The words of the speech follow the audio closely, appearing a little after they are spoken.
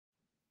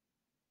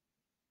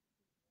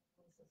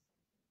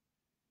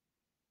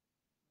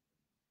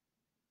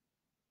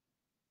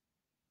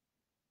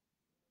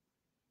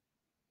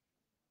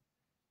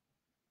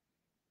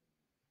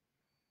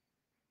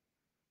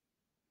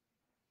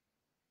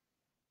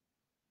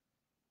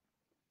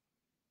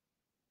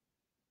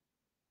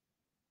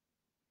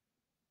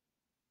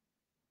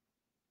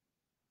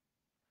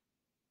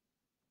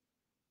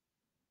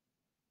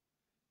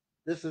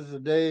This is the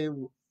day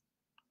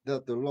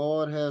that the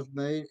Lord has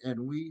made, and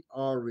we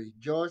are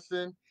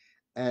rejoicing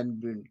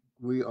and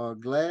we are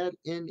glad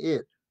in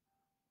it.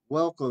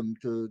 Welcome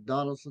to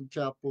Donaldson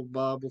Chapel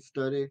Bible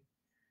Study.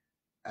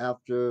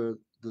 After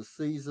the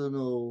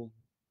seasonal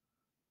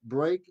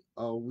break,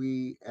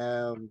 we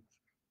have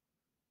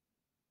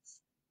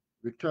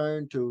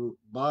returned to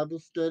Bible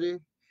study,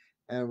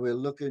 and we're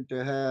looking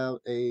to have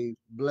a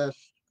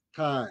blessed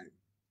time.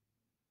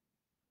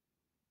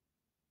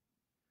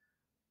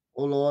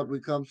 Oh Lord, we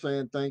come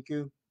saying thank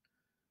you.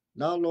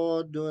 Now,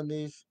 Lord, during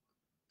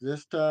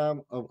this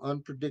time of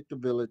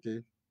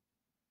unpredictability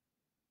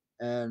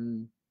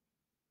and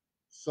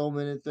so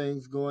many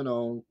things going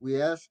on,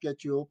 we ask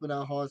that you open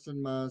our hearts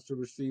and minds to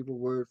receive a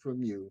word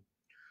from you.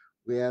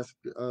 We ask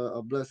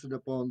a blessing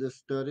upon this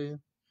study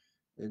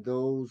and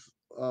those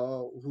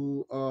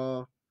who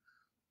are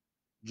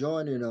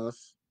joining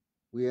us.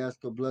 We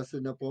ask a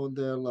blessing upon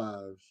their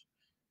lives.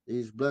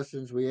 These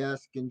blessings we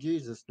ask in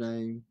Jesus'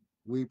 name.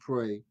 We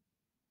pray.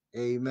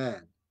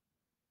 Amen.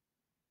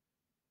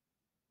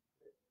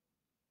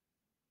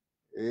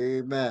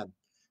 Amen.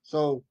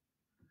 So,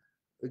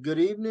 good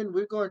evening.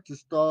 We're going to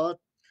start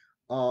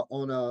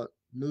on a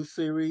new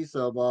series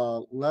of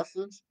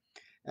lessons.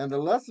 And the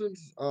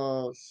lessons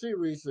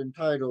series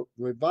entitled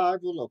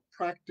Revival of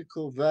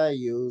Practical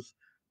Values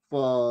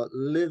for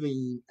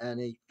Living an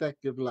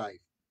Effective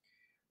Life.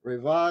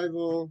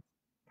 Revival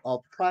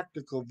of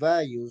Practical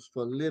Values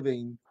for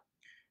Living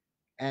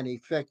an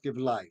Effective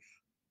Life.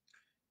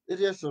 It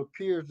just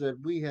appears that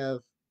we have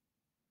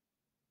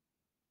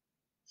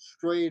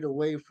strayed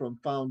away from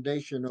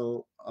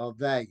foundational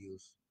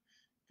values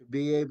to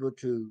be able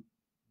to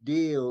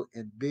deal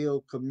and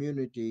build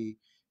community,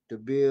 to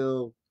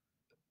build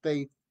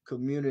faith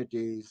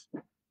communities,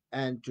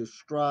 and to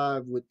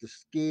strive with the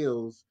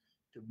skills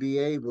to be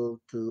able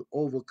to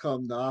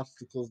overcome the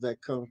obstacles that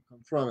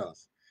confront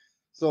us.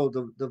 So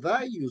the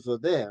values are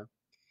there.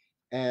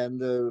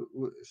 And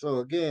so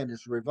again,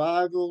 it's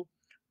revival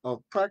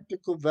of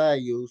practical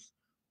values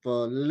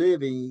for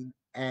living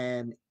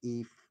an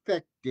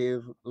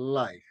effective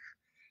life.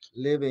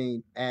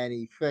 Living an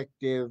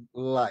effective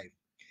life.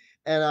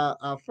 And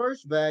our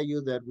first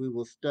value that we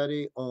will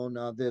study on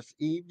this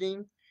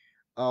evening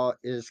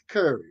is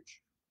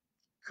courage.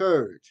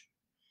 Courage.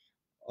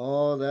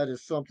 Oh, that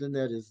is something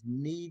that is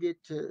needed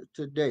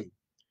today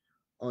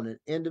on an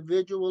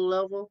individual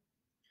level,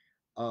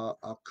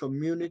 a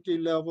community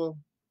level,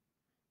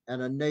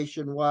 and a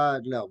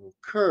nationwide level.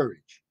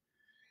 Courage.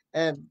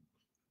 And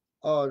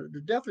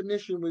the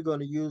definition we're going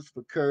to use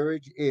for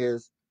courage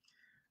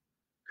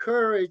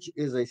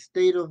is a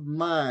state of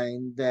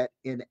mind that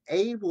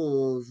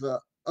enables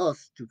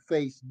us to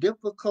face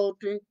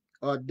difficulty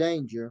or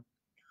danger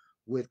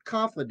with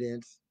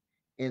confidence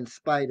in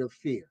spite of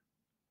fear.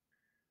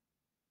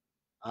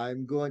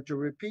 I'm going to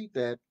repeat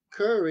that.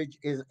 Courage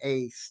is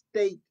a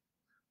state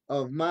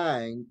of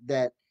mind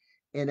that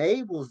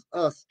enables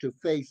us to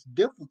face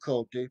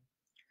difficulty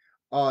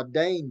or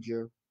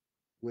danger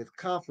with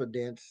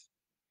confidence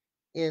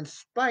in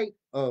spite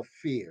of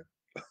fear.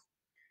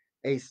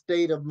 A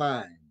state of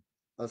mind.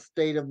 A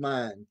state of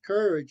mind.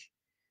 Courage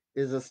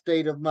is a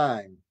state of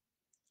mind.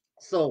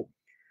 So,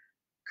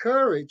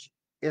 courage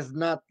is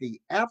not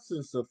the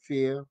absence of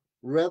fear,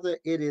 rather,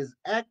 it is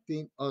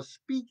acting or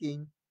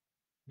speaking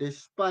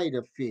despite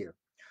of fear.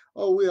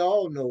 Oh, we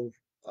all know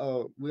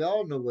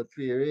what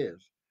fear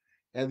is.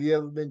 Have you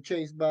ever been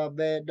chased by a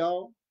bad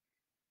dog?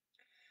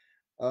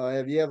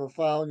 Have you ever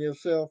found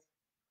yourself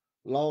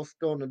lost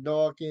on a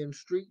dark end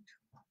street?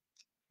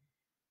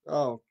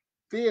 Oh,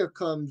 fear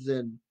comes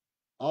in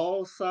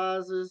all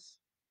sizes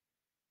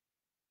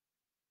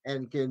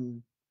and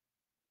can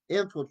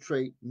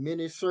infiltrate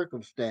many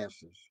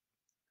circumstances.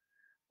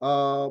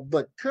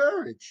 But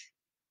courage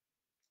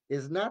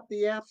is not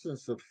the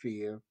absence of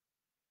fear,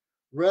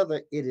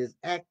 rather, it is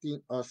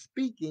acting or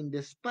speaking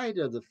despite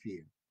of the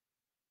fear.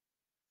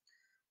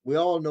 We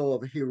all know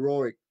of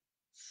heroic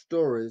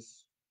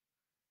stories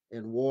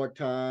in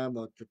wartime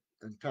or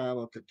in time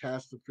of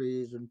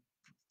catastrophes and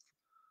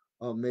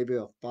or maybe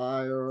a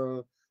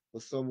fire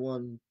or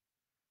someone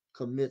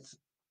commits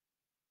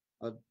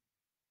a,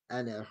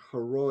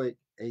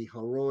 a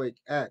heroic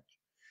act.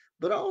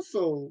 But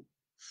also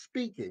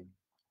speaking,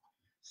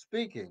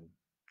 speaking.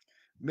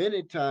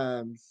 Many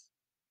times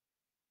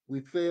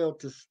we fail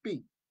to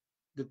speak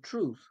the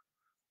truth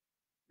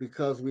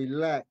because we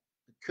lack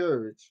the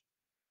courage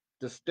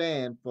to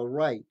stand for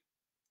right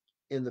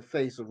in the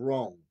face of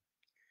wrong.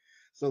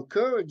 So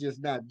courage is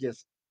not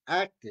just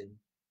acting,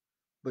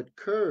 but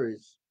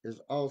courage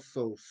is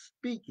also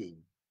speaking.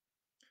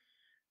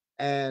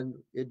 And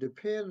it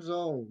depends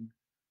on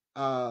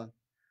uh,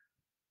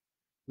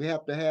 We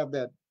have to have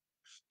that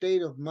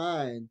state of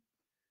mind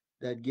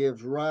that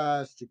gives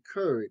rise to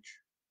courage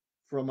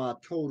from our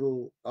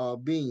total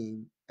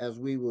being, as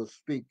we will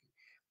speak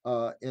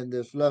in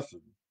this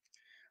lesson.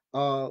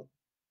 Uh,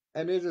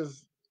 and it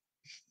is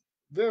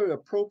very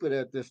appropriate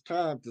at this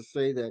time to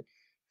say that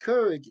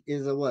courage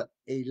is a what?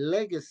 A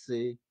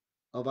legacy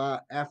of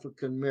our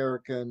African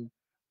American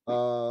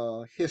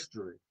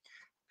history.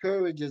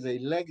 Courage is a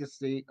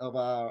legacy of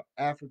our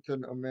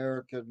African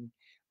American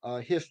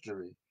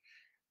history.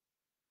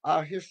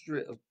 Our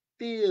history is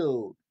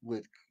filled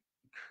with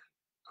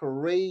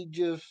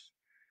courageous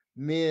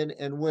men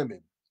and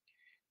women.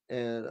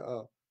 And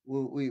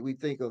we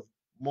think of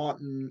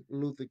Martin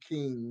Luther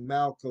King,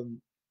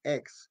 Malcolm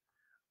X,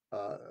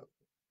 uh,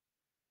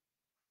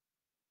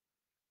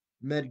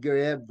 Medgar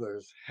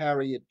Evers,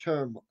 Harriet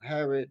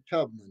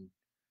Tubman,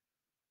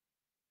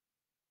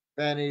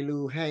 Fannie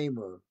Lou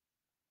Hamer,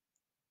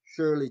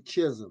 Shirley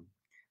Chisholm,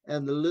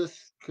 and the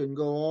list can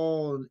go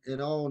on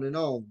and on and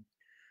on.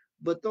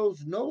 But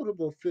those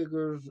notable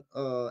figures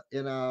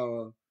in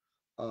our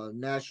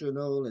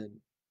national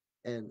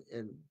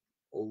and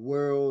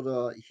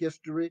world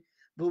history.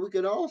 But we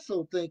could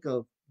also think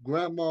of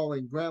grandma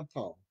and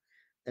grandpa,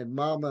 and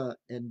mama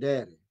and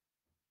daddy.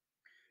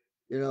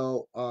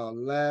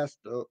 Last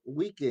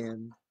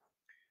weekend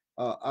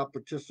I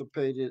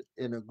participated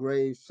in a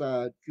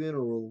graveside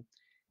funeral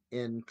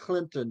in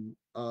Clinton,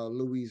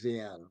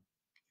 Louisiana,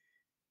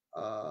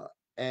 uh,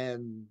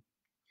 and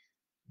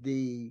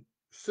the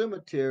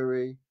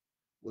cemetery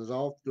was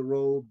off the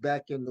road,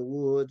 back in the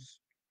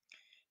woods,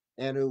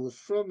 and it was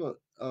from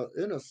a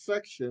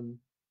intersection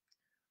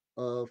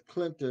of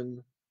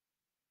Clinton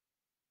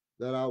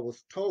that I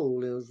was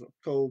told, it was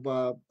told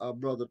by our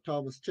brother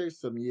Thomas Chase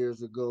some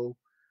years ago,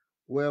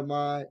 where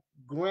my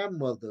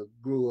grandmother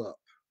grew up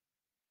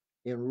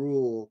in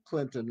rural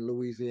Clinton,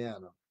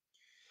 Louisiana.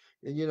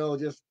 And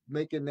just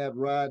making that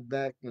ride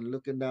back and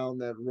looking down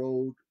that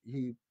road,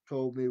 he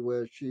told me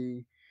where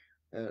she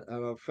and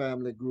her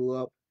family grew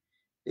up.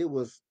 It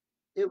was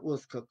it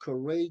was a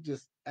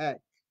courageous act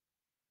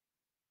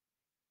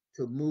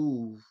to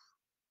move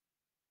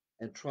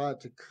and try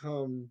to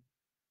come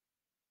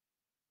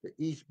to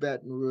East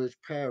Baton Rouge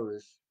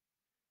Parish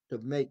to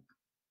make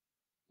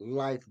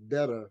life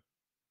better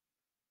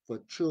for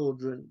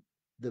children,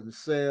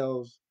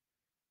 themselves,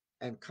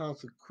 and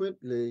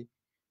consequently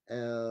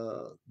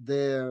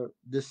their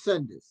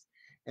descendants.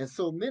 And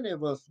so many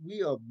of us,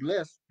 we are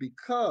blessed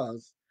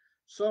because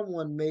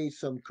someone made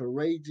some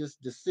courageous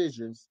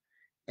decisions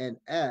and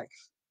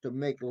acts to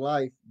make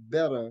life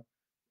better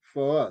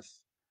for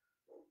us.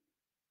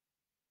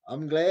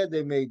 I'm glad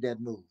they made that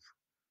move.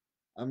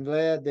 I'm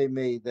glad they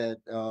made that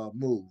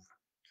move.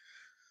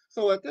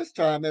 So at this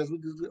time, as we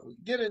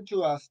get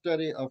into our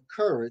study of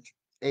courage,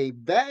 a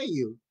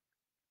value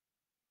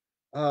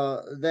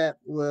that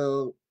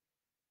will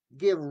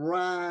give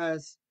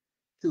rise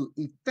to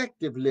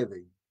effective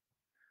living.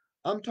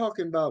 I'm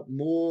talking about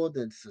more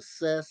than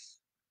success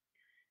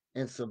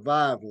and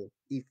survival.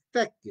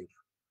 Effective.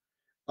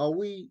 Are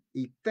we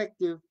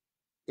effective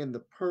in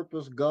the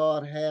purpose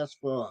God has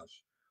for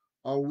us?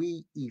 Are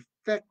we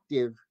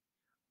effective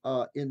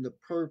in the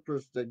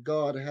purpose that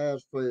God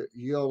has for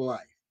your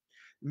life?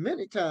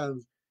 Many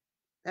times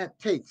that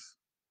takes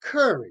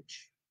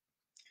courage.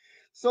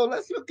 So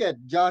let's look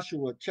at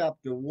Joshua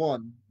chapter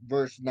 1,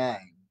 verse 9.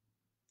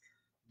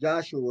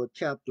 Joshua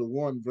chapter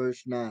 1,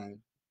 verse 9.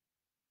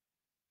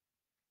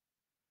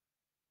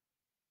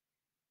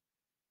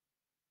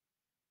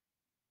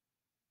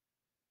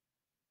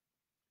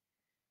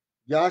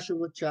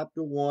 Joshua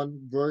chapter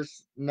 1,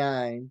 verse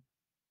 9.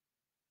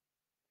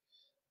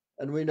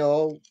 And we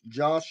know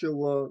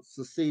Joshua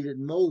succeeded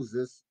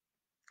Moses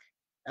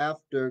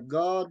after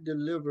God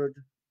delivered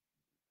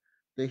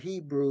the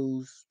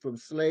Hebrews from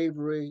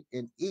slavery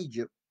in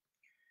Egypt,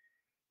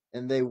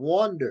 and they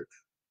wandered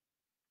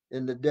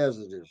in the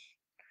desert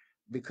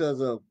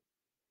because of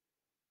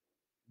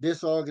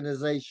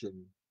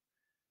disorganization,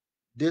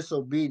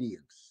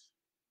 disobedience,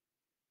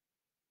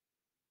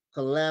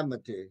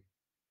 calamity,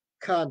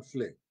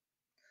 conflict.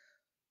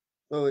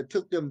 So it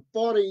took them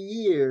 40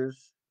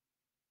 years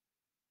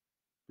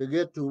to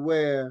get to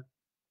where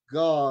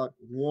God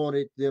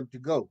wanted them to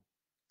go.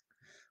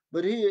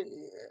 But here,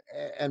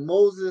 and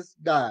Moses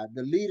died,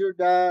 the leader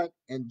died,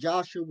 and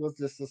Joshua was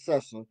the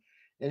successor.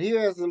 And here,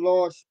 as the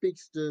Lord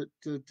speaks to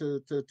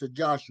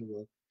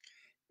Joshua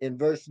in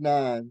verse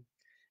 9,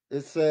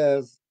 it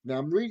says, now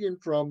I'm reading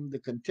from the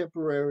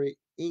contemporary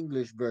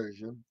English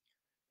version,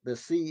 the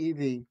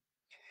CEV,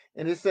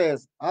 and it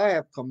says, I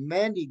have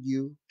commanded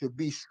you to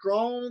be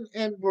strong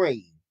and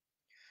brave.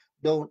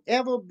 Don't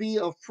ever be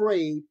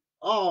afraid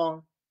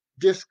or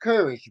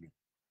discouraged.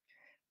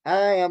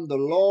 I am the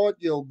Lord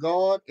your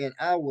God, and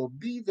I will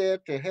be there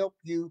to help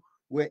you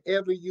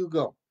wherever you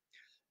go.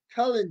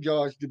 Telling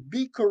George to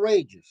be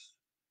courageous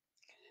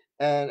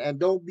and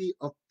don't be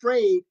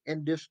afraid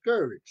and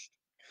discouraged.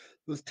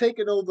 Was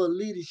taking over a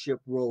leadership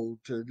role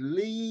to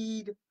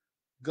lead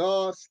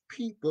God's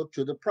people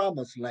to the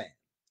promised land.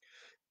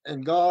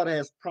 And God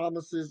has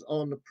promises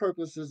on the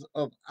purposes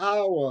of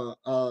our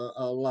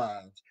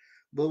lives.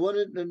 But what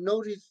the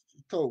notice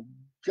told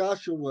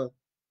Joshua,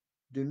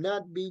 do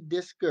not be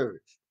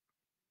discouraged.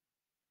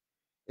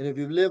 And if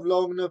you've lived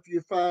long enough,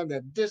 you find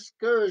that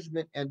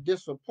discouragement and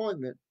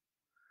disappointment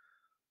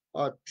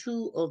are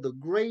two of the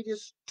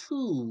greatest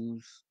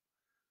tools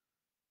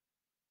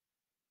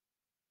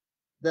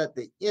that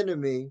the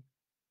enemy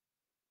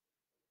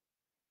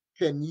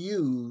can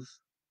use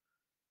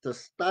to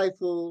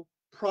stifle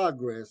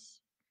progress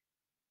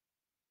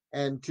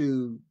and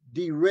to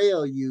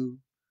derail you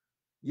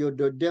your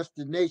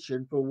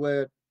destination for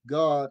where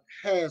God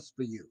has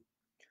for you.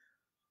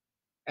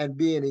 And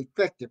being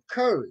effective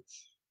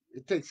courage.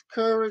 It takes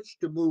courage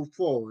to move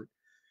forward.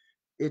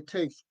 It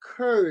takes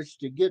courage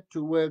to get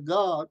to where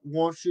God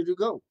wants you to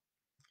go.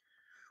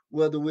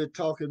 Whether we're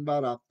talking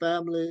about our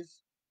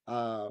families,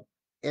 our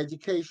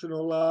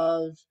educational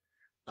lives,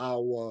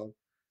 our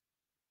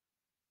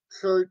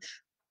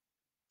church,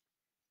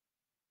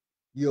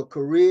 your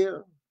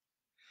career,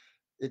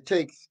 it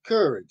takes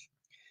courage.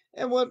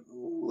 And what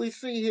we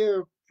see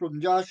here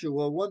from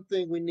Joshua, one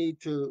thing we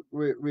need to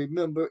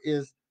remember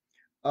is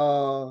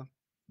uh,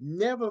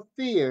 never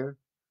fear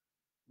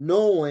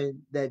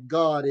knowing that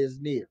God is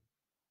near.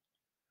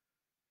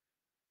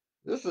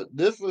 This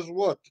is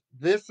what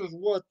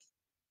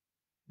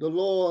the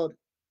Lord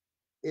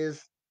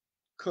is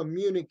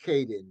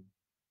communicating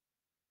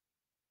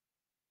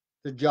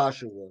to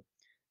Joshua.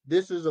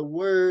 This is a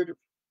word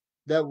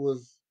that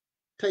was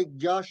take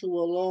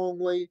Joshua a long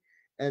way,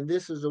 and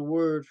this is a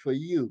word for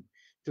you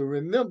to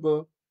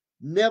remember.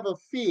 Never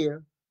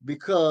fear,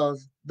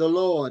 because the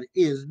Lord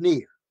is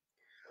near.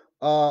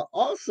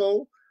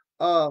 Also,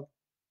 uh,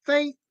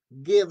 faith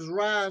gives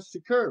rise to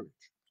courage.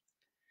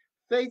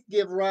 Faith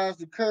gives rise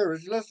to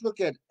courage. Let's look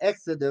at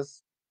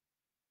Exodus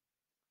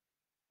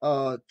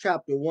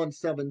chapter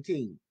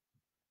 117.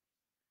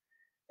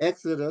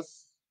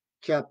 Exodus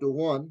chapter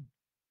 1,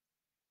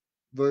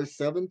 verse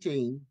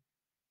 17.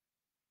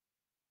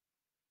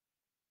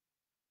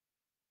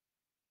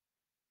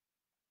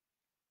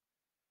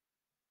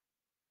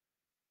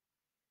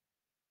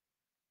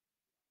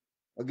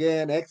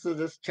 Again,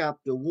 Exodus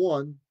chapter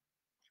 1,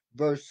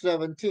 verse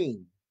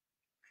 17.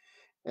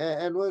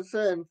 And we're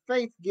saying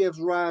faith gives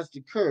rise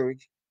to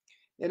courage.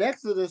 In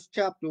Exodus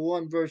chapter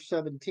 1, verse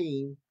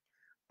 17,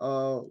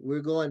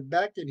 we're going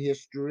back in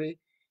history.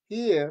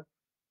 Here,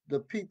 the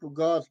people,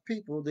 God's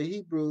people, the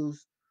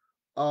Hebrews,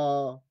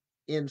 are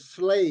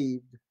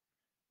enslaved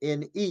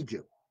in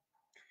Egypt.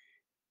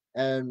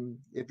 And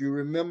if you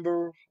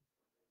remember,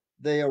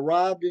 they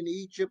arrived in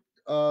Egypt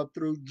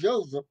through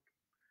Joseph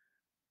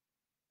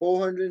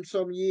 400 and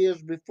some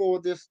years before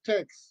this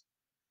text,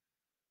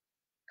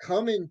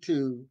 coming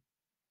to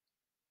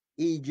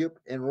Egypt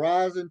and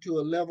rising to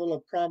a level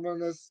of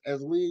prominence,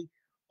 as we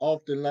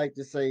often like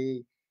to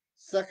say,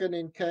 second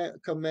in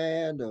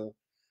command, or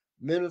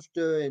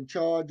minister in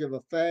charge of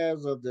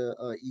affairs of the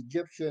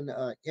Egyptian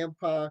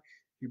empire.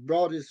 He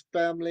brought his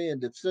family and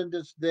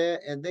descendants there,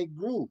 and they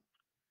grew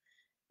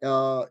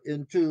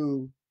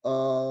into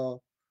a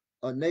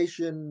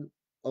nation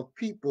of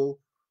people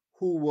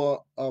who were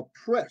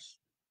oppressed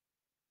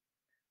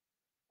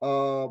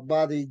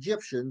by the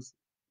Egyptians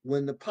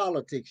when the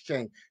politics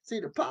changed. See,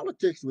 the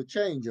politics would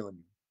change on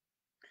you,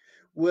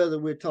 whether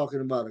we're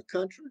talking about a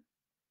country,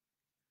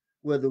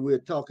 whether we're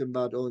talking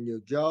about on your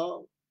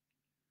job,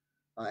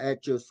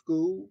 at your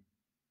school.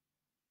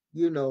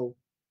 You know,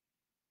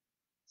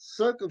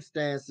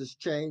 circumstances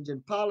change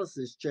and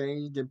policies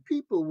change, and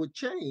people would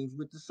change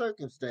with the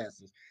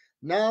circumstances.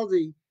 Now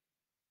the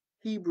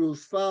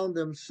Hebrews found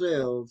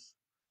themselves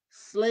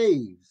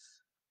slaves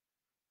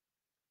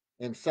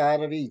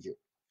inside of Egypt.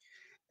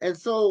 And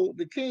so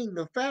the king,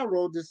 the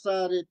Pharaoh,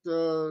 decided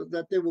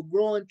that they were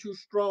growing too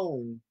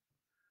strong.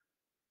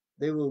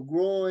 They were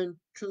growing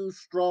too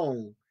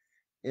strong,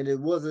 and it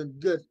wasn't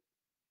good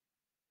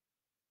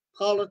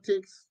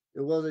politics.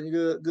 It wasn't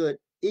good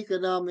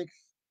economics.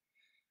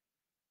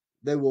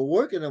 They were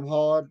working them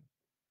hard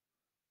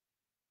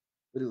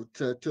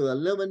to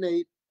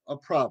eliminate a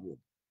problem.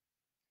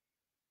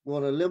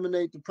 Want to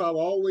eliminate the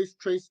problem? Always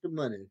trace the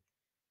money.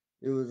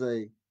 It was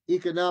a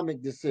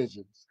economic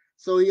decision.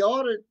 So he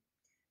ordered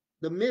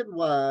the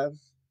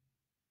midwives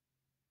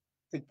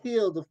to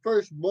kill the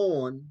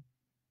firstborn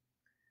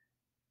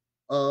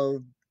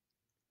of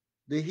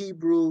the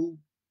Hebrew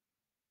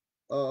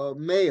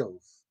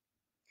males.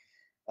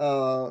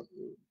 Uh,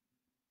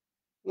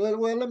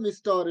 well, let me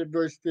start at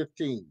verse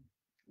 15.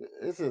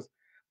 It says,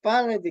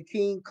 finally, the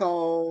king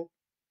called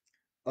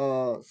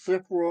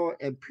Siphrah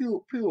and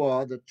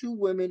Puah, the two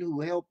women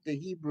who helped the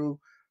Hebrew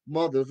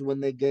mothers when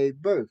they gave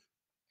birth.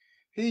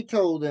 He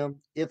told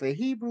them, if a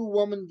Hebrew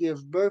woman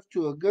gives birth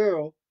to a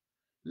girl,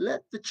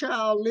 let the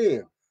child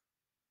live.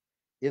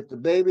 If the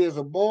baby is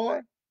a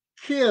boy,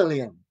 kill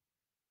him.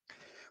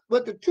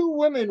 But the two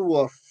women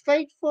were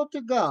faithful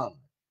to God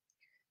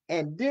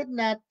and did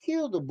not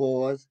kill the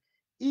boys,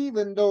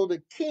 even though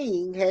the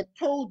king had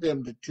told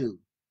them to.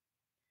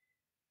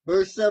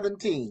 Verse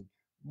 17.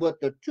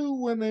 But the two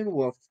women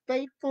were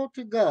faithful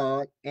to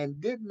God and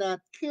did not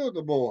kill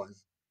the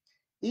boys,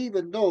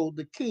 even though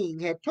the king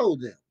had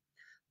told them.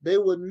 They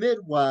were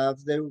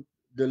midwives. They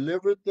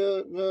delivered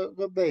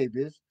the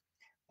babies,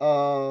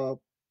 uh,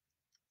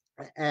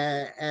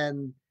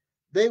 and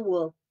they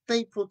were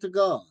faithful to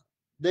God.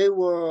 They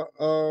were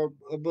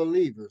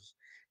believers,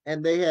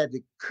 and they had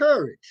the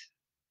courage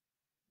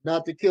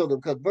not to kill them.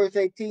 Because verse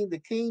 18, the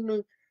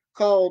king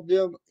called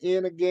them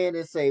in again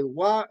and say,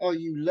 "Why are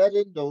you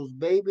letting those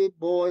baby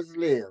boys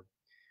live?"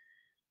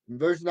 In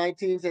verse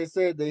 19, they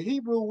said, "The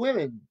Hebrew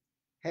women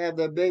have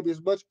their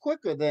babies much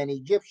quicker than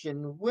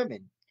Egyptian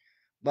women.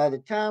 By the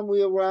time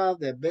we arrive,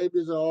 their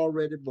babies are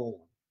already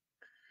born."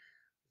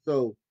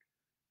 So,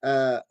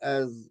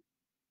 as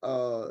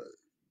uh,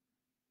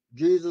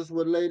 Jesus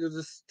would later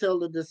tell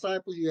the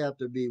disciples, you have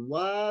to be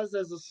wise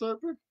as a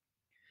serpent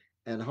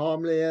and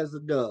harmless as a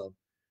dove.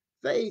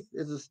 Faith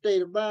is a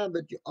state of mind,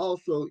 but you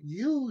also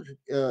use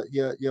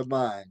your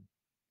mind.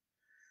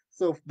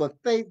 So, but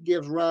faith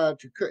gives rise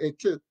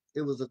to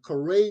it was a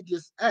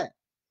courageous act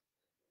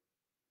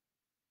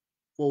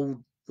for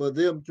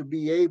them to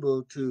be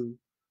able to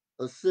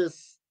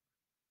assist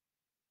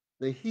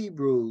the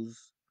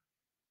Hebrews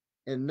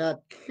in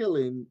not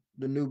killing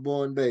the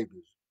newborn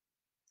babies.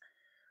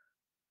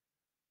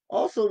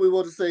 Also, we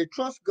want to say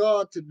trust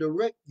God to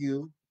direct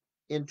you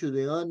into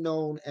the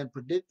unknown and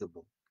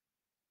predictable.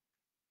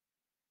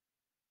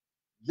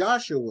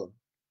 Joshua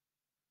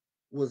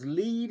was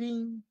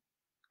leading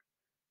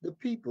the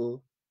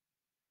people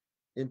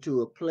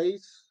into a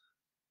place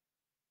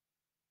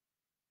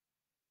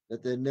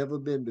that they'd never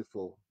been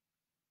before.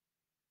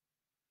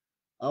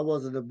 I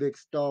wasn't a big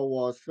Star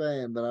Wars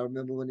fan, but I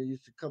remember when it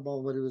used to come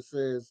on when it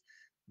says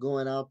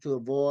going out to a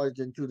voyage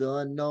into the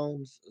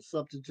unknowns,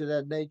 something to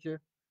that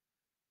nature.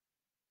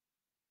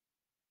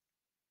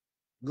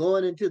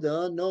 Going into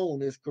the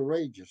unknown is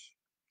courageous,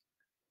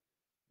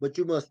 but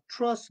you must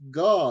trust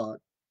God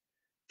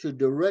to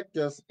direct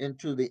us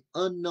into the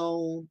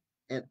unknown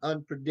and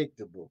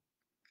unpredictable.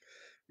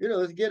 You know,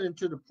 it's getting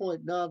to the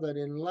point now that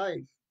in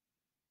life,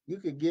 you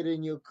could get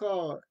in your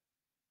car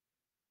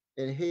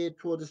and head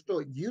toward the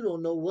store. You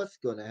don't know what's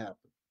going to happen.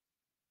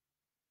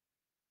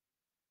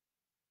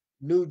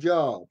 New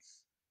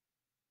jobs,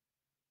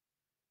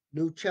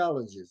 new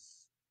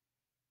challenges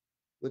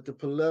with the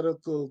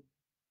political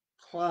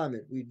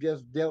climate. We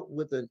just dealt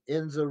with an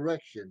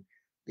insurrection,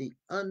 the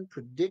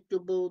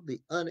unpredictable, the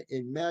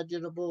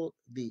unimaginable,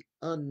 the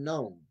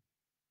unknown.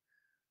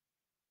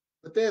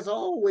 But there's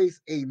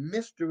always a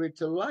mystery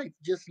to life,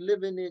 just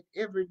living it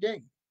every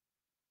day.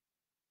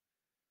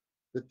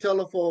 The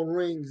telephone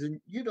rings and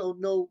you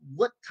don't know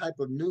what type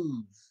of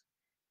news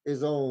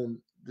is on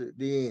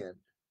the end.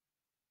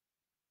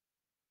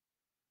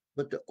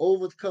 But to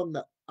overcome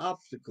the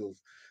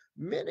obstacles,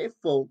 many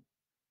folk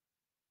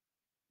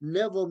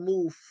never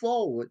move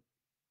forward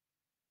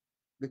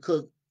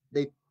because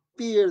they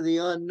fear the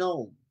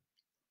unknown,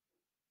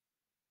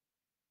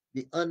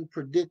 the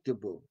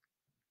unpredictable,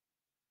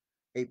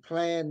 a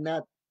plan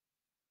not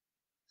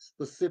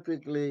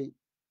specifically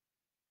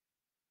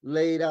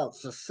laid out,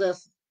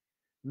 success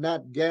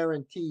not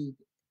guaranteed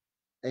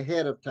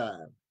ahead of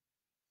time.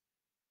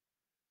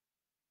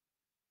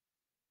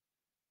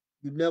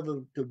 You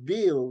never to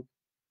build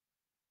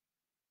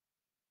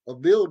a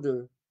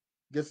builder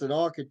gets an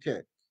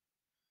architect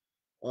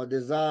or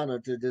designer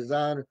to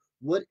design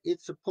what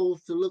it's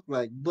supposed to look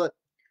like. But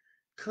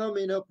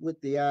coming up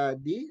with the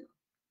idea,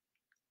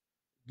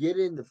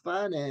 getting the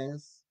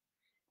finance,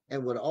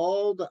 and with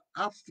all the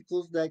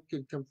obstacles that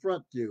can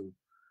confront you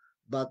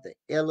about the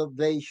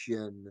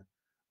elevation,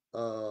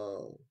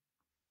 uh,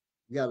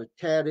 you got to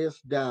tear this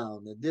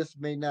down, and this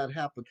may not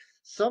happen.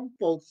 Some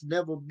folks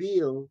never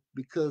build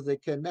because they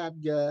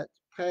cannot get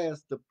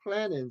past the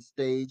planning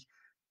stage,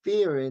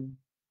 fearing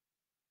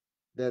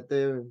that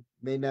there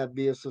may not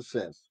be a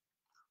success.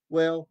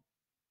 Well,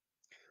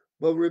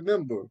 but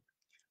remember,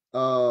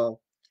 uh,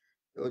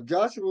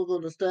 Joshua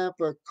going to stand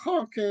for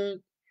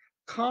conquering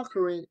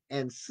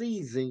and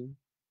seizing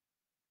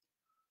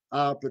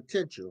our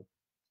potential,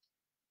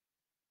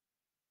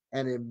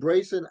 and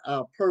embracing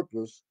our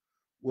purpose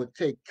will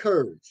take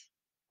courage.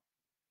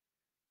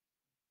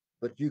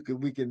 But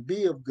we can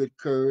be of good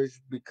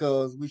courage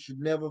because we should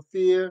never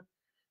fear,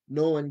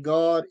 knowing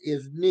God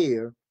is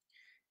near,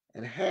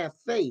 and have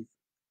faith,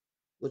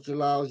 which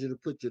allows you to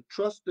put your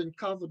trust and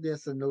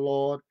confidence in the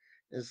Lord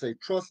and say,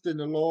 trust in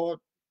the Lord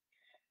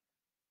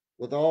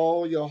with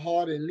all your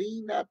heart and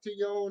lean not to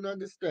your own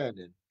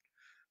understanding.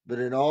 But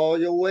in all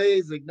your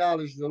ways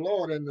acknowledge the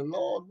Lord, and the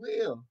Lord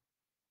will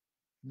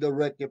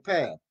direct your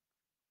path.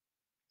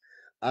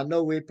 I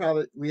know we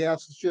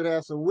should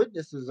have some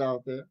witnesses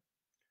out there.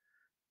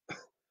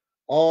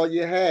 All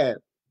you had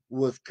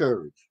was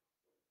courage.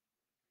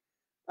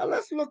 Now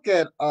let's go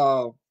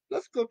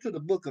to the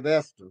book of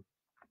Esther.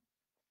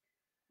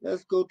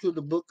 Let's go to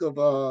the book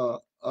of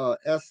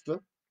Esther.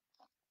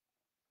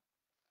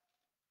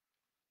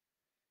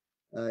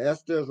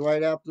 Esther is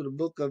right after the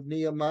book of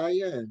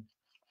Nehemiah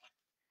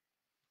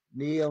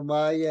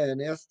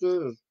and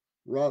Esther.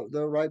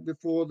 right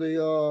before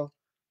the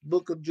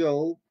book of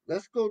Job.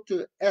 Let's go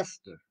to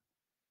Esther,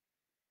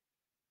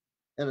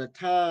 at a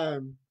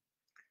time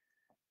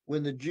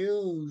when the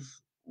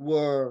Jews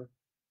were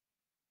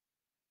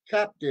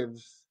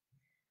captives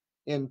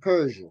in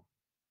Persia.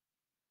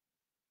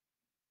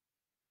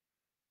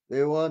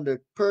 They were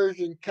under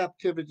Persian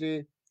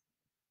captivity,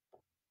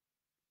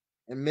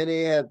 and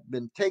many had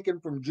been taken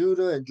from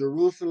Judah and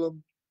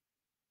Jerusalem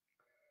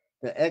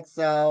to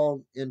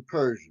exile in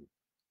Persia.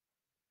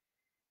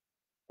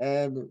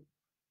 And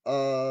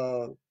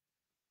uh,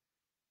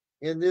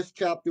 in this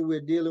chapter,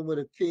 we're dealing with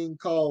a king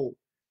called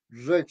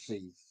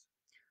Xerxes,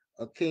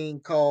 a king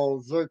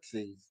called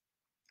Xerxes.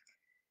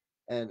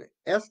 And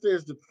Esther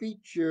is the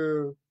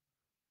feature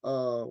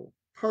uh,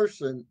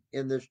 person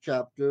in this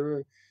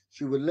chapter.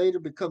 She would later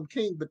become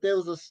king, but there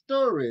was a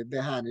story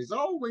behind it. There's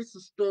always a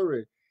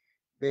story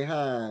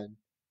behind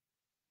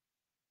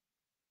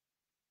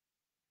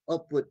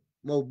upward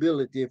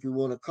mobility, if you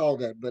want to call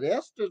that. But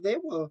Esther, they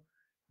were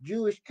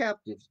Jewish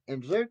captives,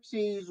 and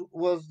Xerxes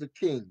was the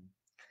king.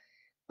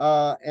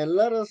 And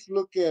let us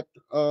look at,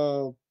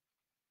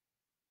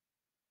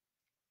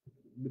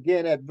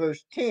 begin at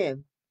verse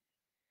 10.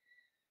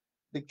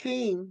 The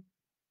king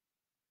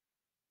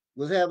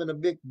was having a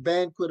big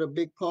banquet, a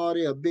big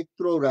party, a big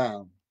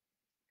throwdown.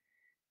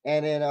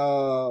 And in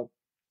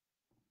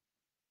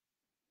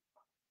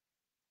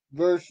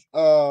verse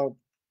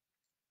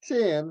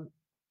 10,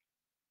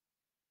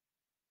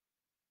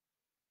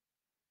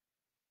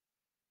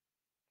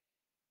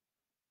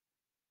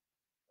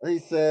 he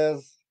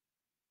says,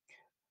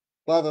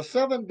 by the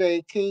seventh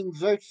day, King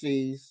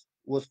Xerxes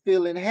was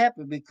feeling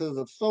happy because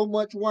of so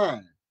much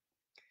wine.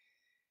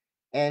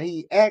 And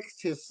he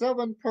asked his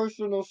seven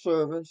personal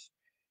servants,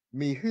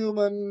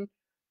 Mehuman,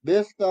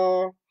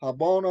 Bistar,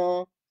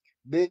 Habona,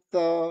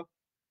 Bigtha,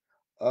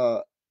 uh,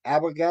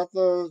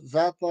 Abagatha,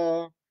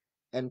 Zatha,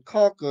 and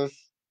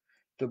Carcass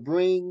to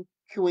bring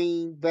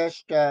Queen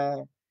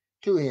Vashti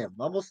to him.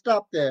 I'm gonna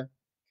stop there.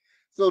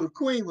 So the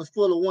queen was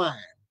full of wine.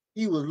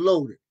 He was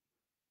loaded.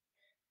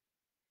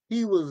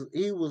 He was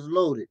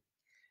loaded,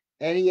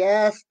 and he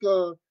asked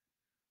her.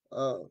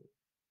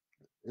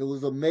 It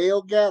was a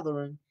male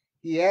gathering.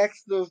 He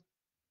asked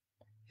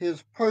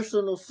his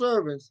personal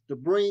servants to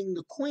bring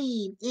the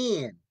queen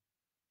in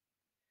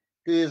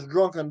to his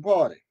drunken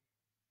party.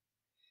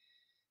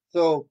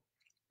 So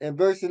in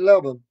verse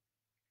 11,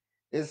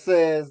 it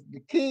says, the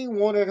king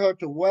wanted her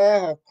to wear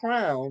her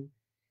crown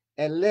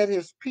and let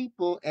his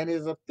people and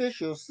his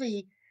officials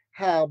see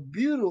how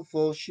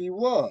beautiful she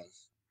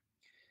was.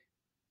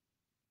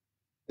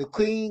 The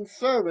queen's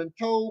servant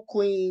told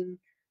Queen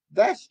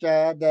Vashti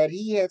that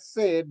he had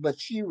said, but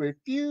she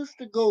refused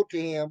to go to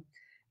him,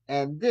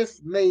 and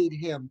this made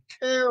him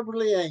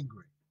terribly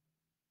angry.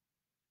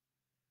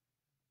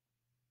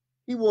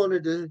 He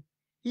wanted to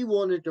he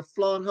wanted to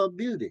flaunt her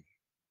beauty.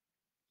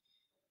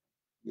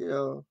 You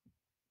know,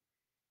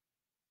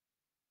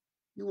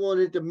 he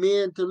wanted the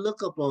men to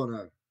look upon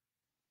her.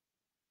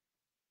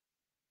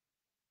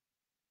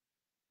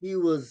 He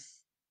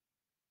was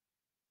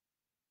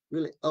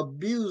really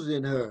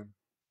abusing her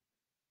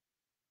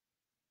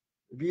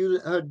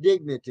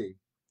dignity,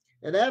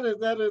 and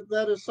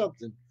that is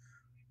something.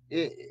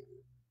 It,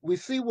 we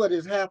see what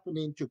is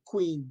happening to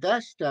Queen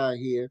Vashti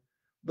here,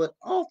 but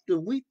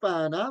often we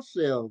find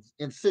ourselves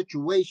in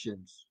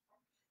situations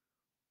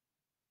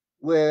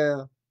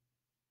where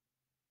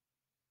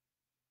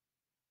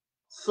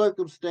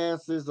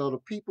circumstances or the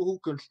people who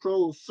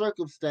control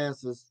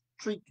circumstances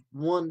treat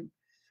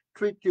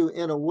you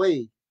in a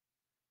way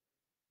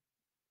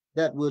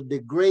that will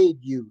degrade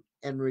you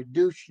and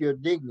reduce your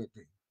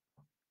dignity,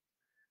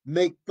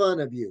 make fun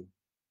of you.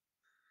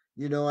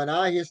 You know, in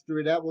our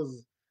history, that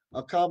was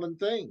a common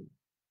thing.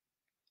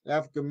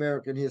 African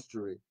American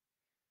history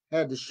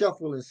had to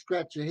shuffle and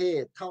scratch your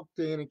head, talk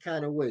to any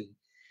kind of way.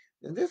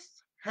 And this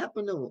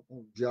happened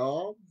on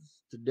jobs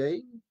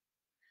today.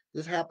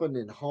 This happened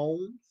in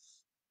homes,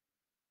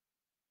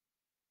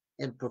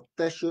 in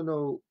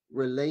professional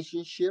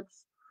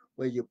relationships,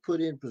 where you're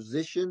put in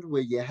positions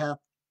where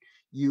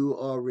you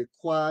are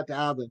required to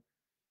either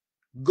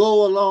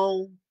go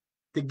along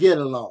to get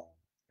along.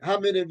 How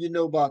many of you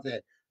know about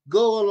that?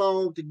 Go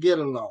along to get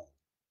along.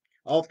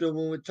 Often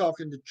when we're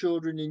talking to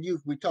children and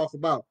youth, we talk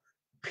about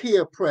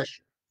peer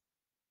pressure.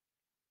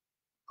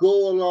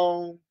 Go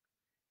along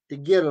to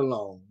get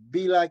along.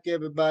 Be like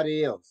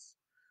everybody else.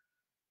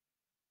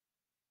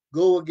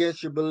 Go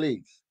against your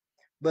beliefs.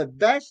 But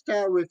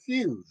Vashti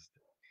refused.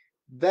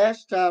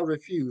 Vashti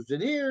refused.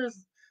 And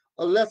here's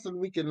a lesson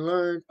we can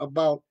learn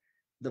about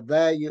the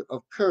value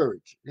of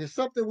courage. There's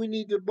something we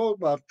need to know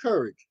about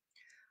courage.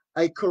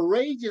 A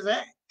courageous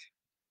act,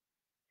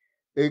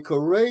 a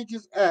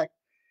courageous act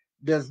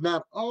does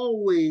not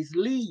always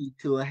lead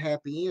to a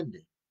happy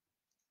ending.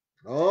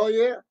 Oh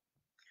yeah.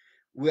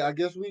 I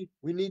guess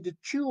we need to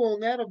chew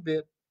on that a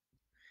bit.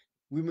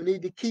 We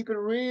need to keep it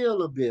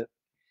real a bit.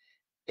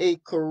 A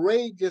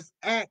courageous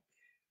act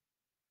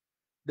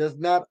does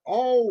not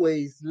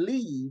always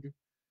lead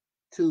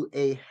to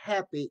a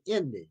happy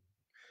ending.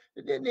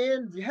 It didn't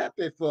end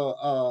happy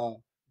for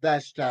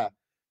Vashti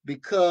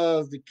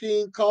because the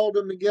king called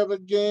them together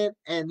again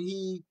and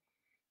he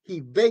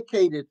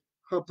vacated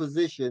her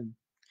position.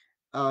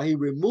 He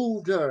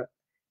removed her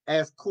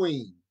as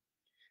queen.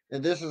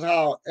 And this is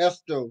how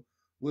Esther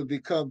would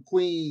become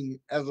queen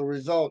as a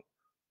result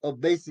of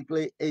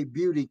basically a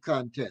beauty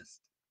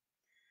contest.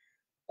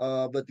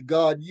 But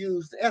God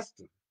used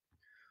Esther.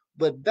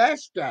 But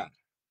Vashti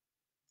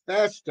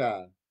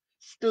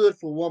stood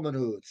for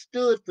womanhood,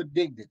 stood for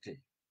dignity,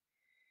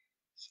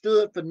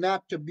 stood for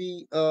not to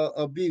be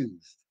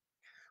abused.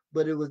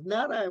 But it was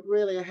not a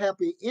really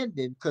happy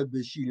ending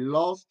because she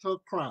lost her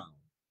crown.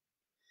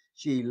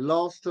 She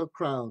lost her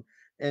crown.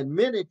 And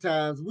many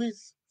times,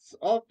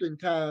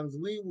 oftentimes,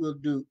 we will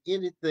do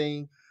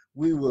anything.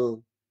 We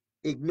will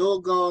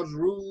ignore God's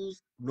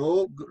rules,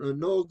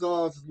 ignore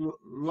God's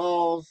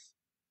laws,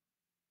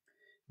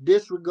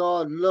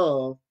 disregard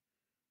love,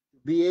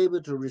 be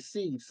able to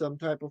receive some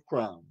type of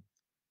crown.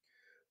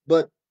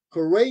 But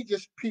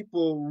courageous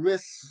people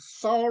risk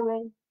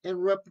sorrow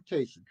and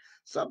reputation.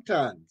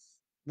 Sometimes,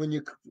 when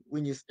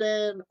you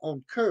stand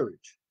on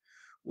courage,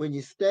 when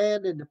you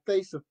stand in the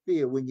face of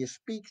fear, when you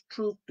speak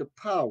truth to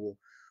power,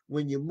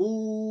 when you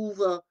move,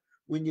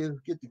 when you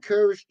get the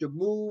courage to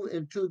move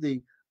into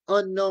the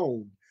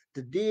unknown,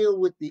 to deal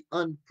with the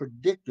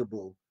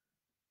unpredictable,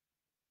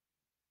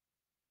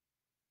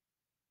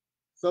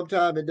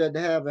 sometimes it doesn't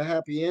have a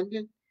happy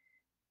ending,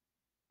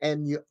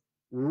 and you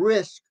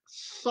risk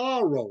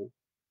sorrow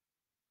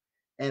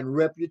and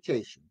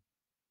reputation.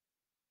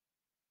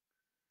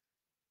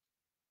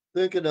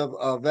 Thinking of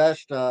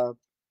Vashta,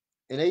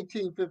 in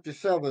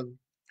 1857,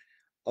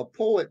 a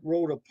poet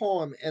wrote a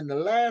poem, and the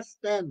last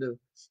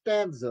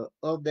stanza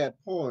of that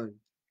poem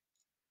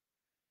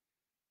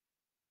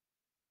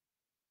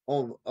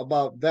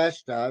about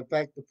Vashti. In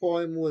fact, the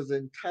poem was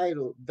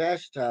entitled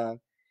Vashti.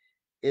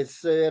 It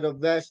said of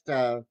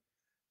Vashti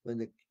when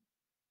the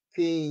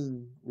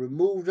king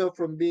removed her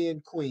from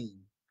being queen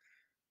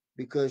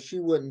because she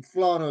wouldn't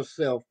flaunt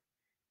herself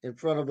in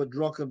front of a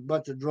drunken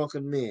bunch of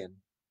drunken men.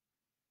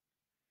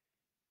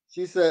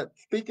 She said,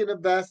 speaking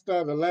of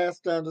Vashti, the last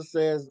stanza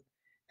says,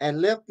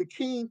 and left the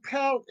king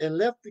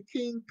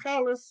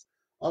palace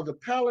or the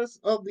palace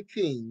of the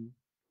king,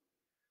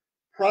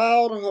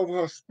 proud of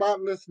her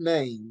spotless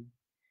name,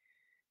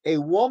 a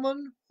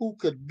woman who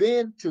could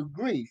bend to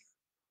grief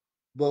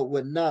but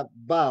would not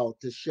bow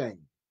to shame.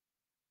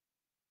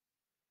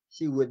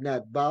 She would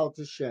not bow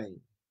to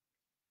shame.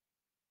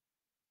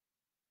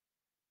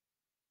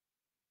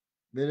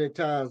 Many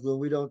times when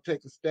we don't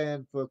take a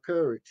stand for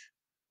courage,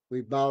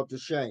 we bow to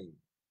shame.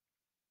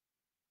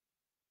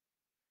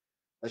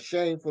 A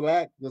shameful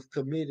act was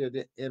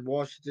committed in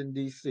Washington,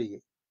 D.C.,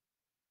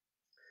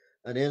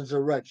 an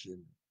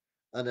insurrection,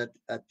 an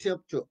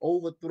attempt to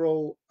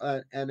overthrow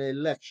an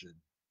election.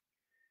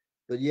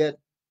 But yet,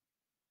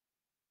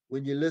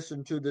 when you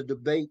listen to the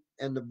debate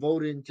and the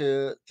voting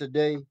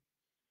today,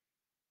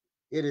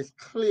 it is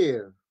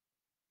clear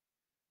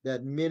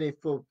that many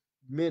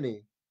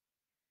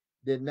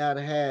did not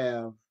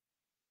have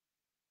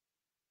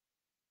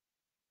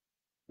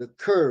the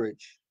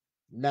courage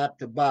not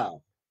to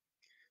bow,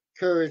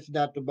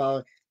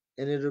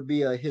 and it'll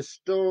be a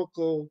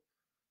historical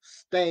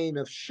stain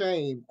of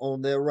shame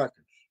on their records.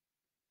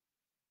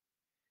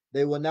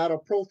 They were not a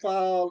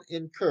profile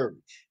in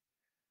courage.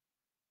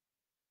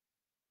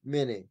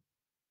 Many,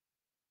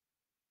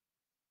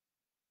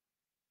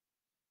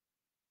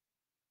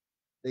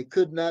 they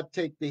could not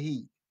take the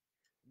heat,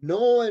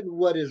 knowing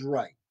what is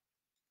right.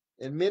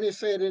 And many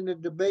said in the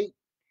debate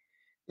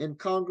in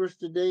Congress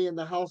today in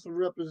the House of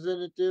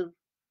Representatives,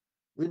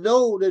 we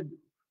know that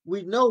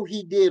we know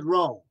he did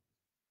wrong.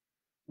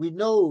 We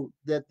know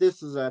that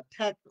this is an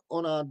attack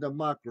on our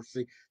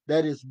democracy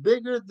that is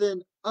bigger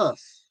than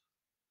us.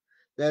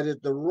 That is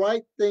the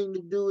right thing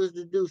to do is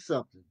to do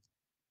something.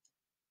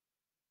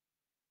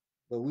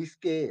 But we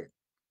scared.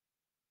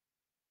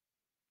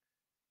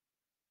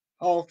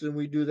 How often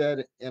we do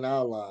that in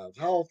our lives?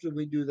 How often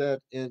we do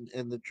that in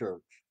the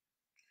church?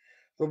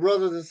 So,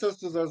 brothers and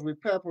sisters, as we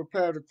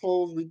prepare to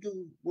close, we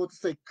do want to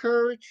say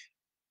courage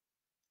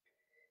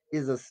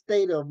is a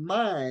state of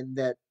mind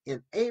that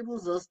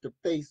enables us to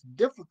face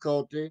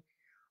difficulty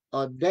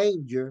or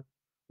danger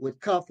with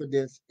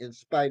confidence in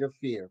spite of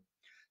fear,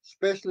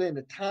 especially in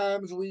the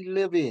times we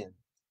live in.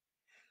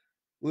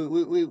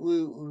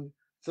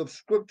 Some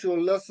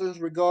scriptural lessons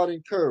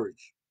regarding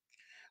courage.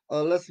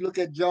 Let's look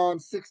at John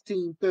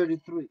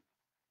 16:33.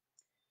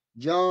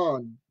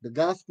 John, the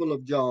Gospel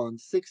of John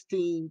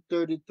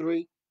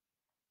 16:33.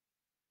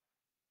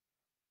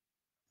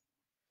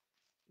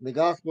 The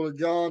Gospel of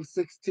John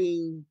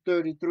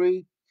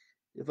 16:33.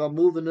 If I'm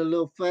moving a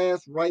little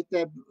fast, write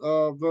that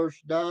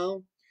verse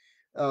down.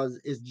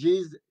 Is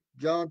Jesus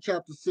John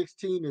chapter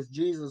 16 is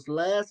Jesus'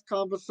 last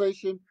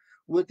conversation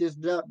with his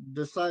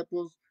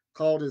disciples,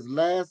 called his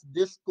last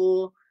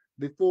discourse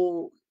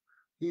before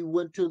he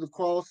went to the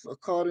cross,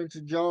 according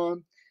to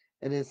John.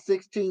 And in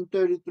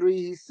 16:33,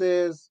 he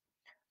says,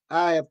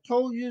 I have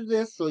told you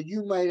this so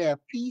you might have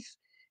peace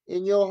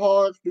in your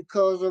hearts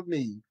because of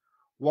me.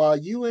 While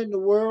you in the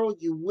world,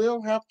 you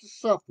will have to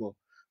suffer.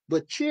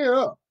 But cheer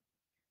up.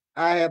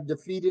 I have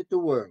defeated the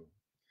world.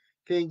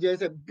 King James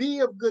said,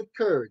 be of good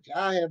courage.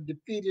 I have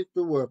defeated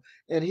the world.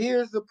 And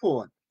here's the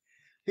point.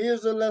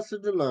 Here's a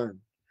lesson to learn.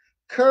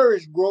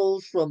 Courage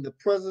grows from the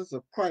presence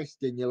of Christ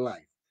in your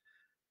life.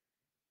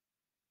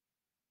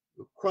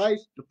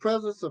 The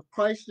presence of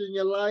Christ in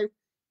your life,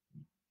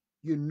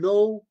 you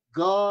know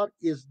God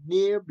is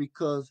near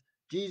because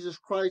Jesus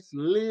Christ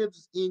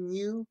lives in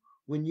you.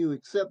 When you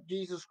accept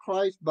Jesus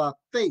Christ by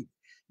faith,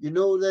 you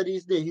know that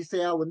He's there. He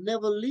said, I will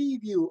never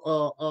leave you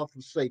or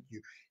forsake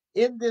you.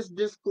 In this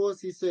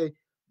discourse, He said,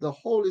 the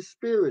Holy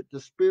Spirit,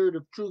 the Spirit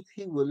of truth,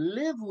 He will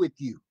live with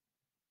you.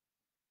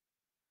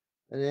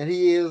 And that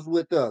He is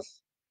with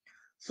us.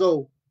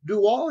 So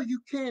do all you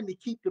can to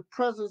keep the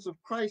presence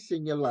of Christ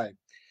in your life.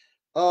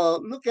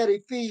 Look at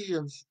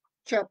Ephesians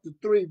chapter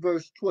 3,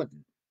 verse 20.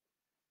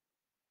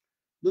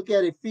 Look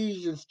at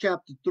Ephesians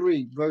chapter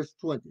 3, verse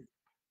 20.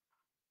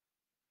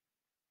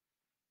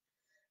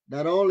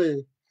 Not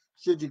only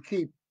should you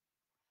keep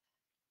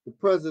the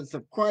presence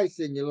of Christ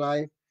in your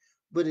life,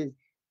 but it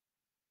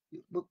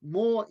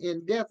more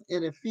in depth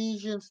in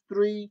Ephesians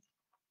 3:20.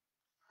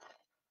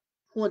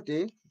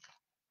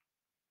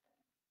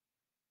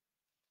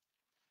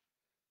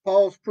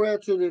 Paul's prayer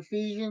to the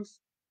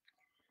Ephesians.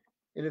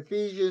 In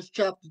Ephesians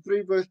chapter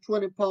 3, verse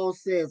 20, Paul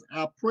says,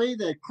 I pray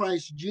that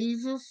Christ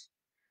Jesus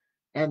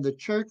and the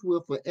church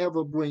will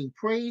forever bring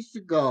praise to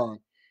God.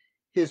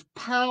 His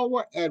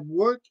power at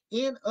work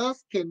in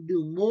us can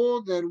do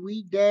more than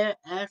we dare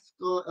ask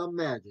or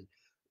imagine.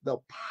 The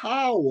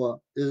power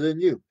is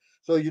in you.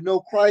 So you know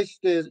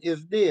Christ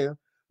is there,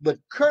 but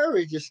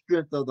courage is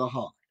strength of the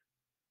heart.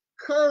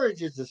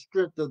 Courage is the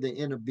strength of the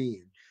inner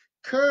being.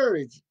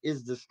 Courage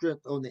is the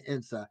strength on the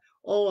inside.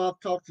 Oh, I've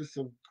talked to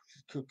some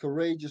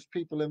courageous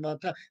people in my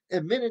time,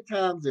 and many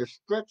times they're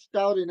stretched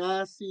out in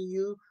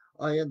ICU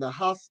or in the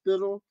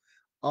hospital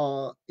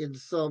or in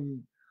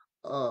some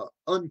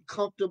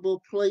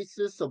uncomfortable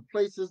places, some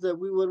places that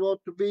we would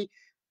want to be,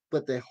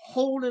 but they're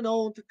holding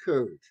on to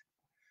courage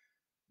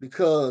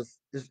because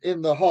it's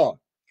in the heart.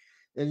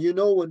 And you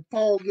know, when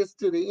Paul gets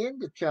to the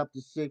end of chapter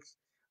 6,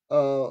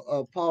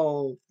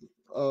 Paul,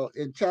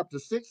 in chapter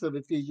 6 of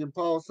Ephesians,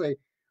 Paul say,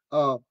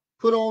 uh,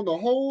 put on the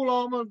whole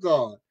armor of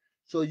God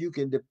so you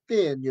can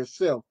defend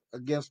yourself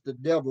against the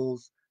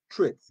devil's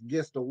tricks,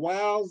 against the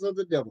wiles of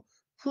the devil.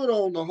 Put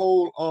on the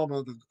whole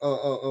armor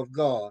of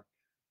God,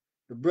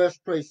 the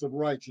breastplate of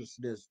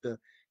righteousness, the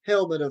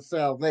helmet of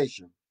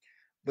salvation.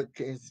 But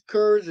his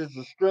courage is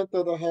the strength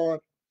of the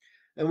heart.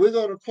 And we're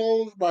going to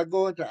close by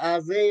going to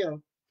Isaiah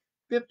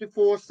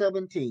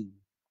 54:17.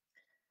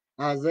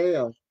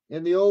 Isaiah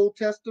in the Old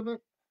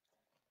Testament,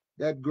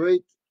 that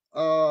great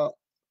uh,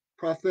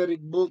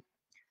 prophetic book,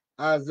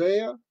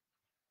 Isaiah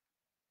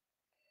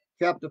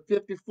chapter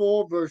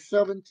 54, verse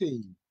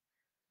 17.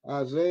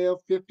 Isaiah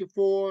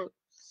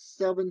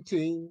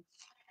 54:17.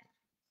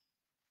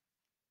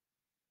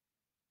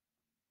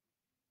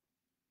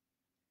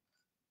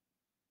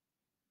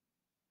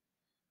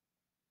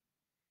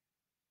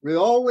 We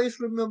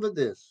always remember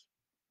this.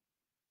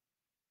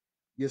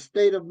 Your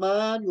state of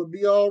mind will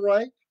be all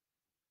right.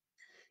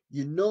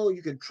 You know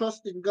you can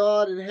trust in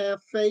God and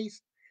have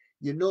faith.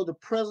 You know the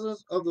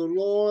presence of the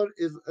Lord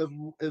is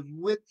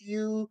with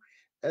you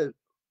uh,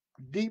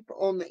 deep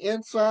on the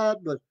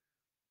inside, but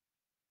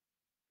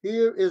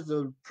here is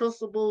a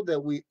principle that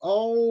we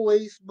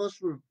always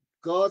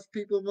God's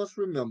people must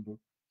remember.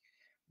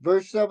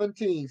 Verse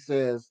 17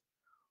 says,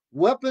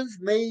 weapons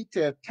made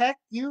to attack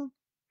you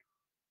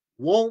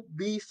won't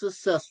be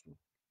successful.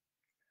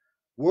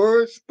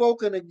 Words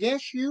spoken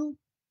against you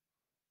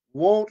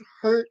won't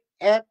hurt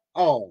at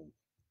all.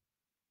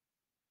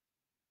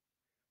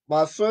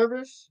 My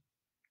service,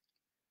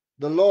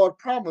 the Lord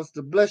promised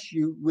to bless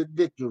you with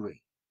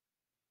victory.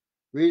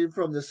 Reading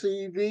from the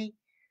CEV,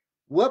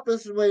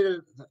 weapons made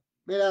to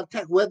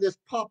attack, whether it's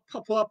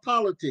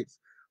politics,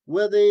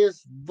 whether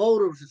it's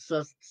voter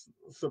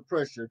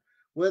suppression,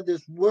 whether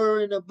it's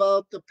worrying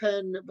about the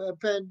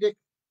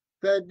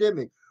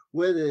pandemic,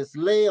 whether it's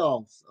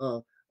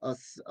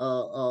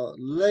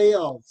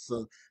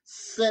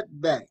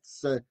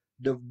setbacks,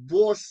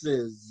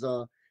 divorces,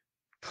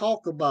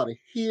 talk about it,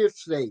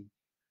 hearsay,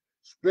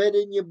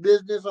 spreading your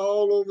business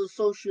all over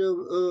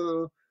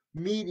social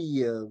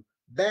media,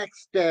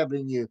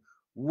 backstabbing you.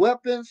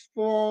 Weapons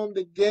formed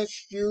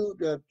against you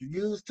that are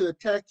used to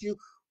attack you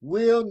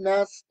will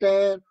not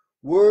stand.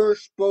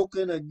 Words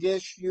spoken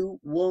against you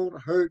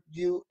won't hurt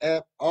you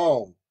at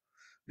all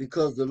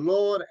because the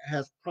Lord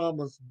has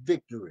promised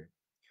victory.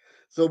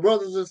 So,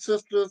 brothers and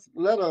sisters,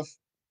 let us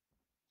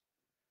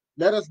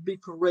be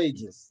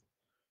courageous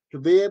to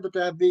be able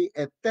to be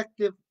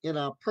effective in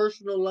our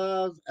personal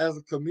lives as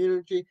a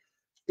community.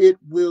 It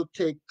will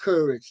take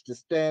courage to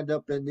stand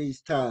up in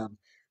these times.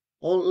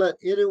 Don't let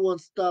anyone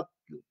stop.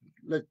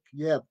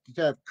 You have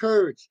to have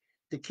courage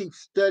to keep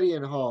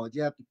studying hard.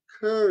 You have the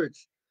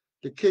courage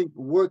to keep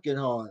working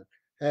hard.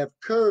 Have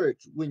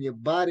courage when your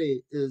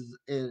body is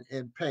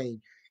in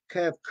pain.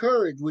 Have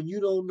courage when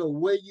you don't know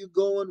where you're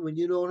going, when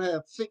you don't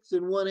have six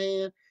in one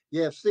hand,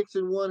 you have six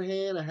in one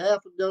hand, a half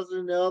a dozen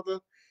in the other.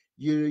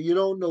 You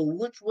don't know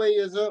which way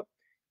is up.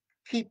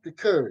 Keep the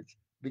courage.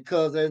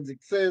 Because as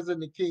it says in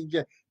the King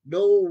James,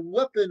 no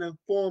weapon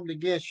formed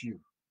against you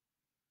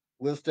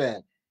will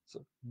stand.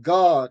 So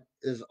God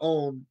is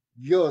on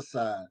your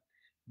side.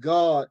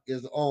 God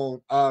is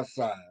on our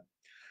side.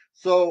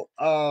 So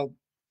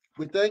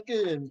we thank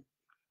you and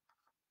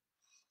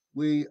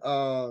we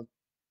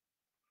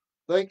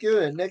thank you.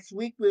 And next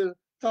week we'll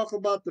talk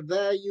about the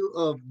value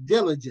of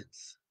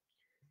diligence.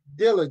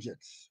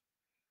 Diligence.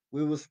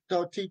 We will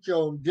start teach you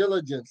on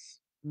diligence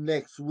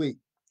next week.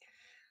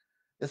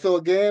 And so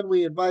again,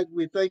 we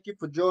thank you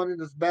for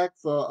joining us back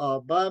for our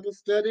Bible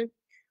study.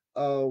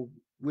 Uh,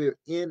 we're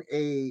in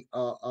a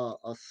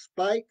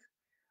spike.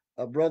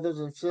 Brothers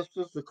and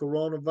sisters, the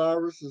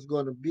coronavirus is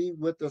going to be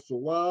with us a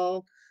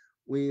while.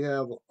 We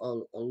have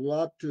a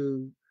lot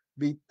to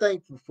be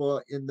thankful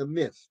for in the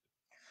midst.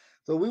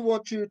 So we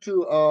want you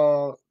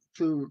to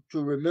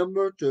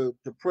remember to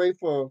pray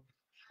for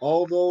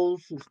all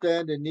those who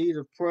stand in need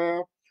of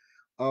prayer.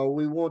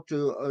 We want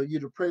to you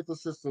to pray for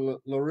Sister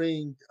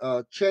Lorraine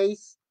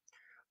Chase.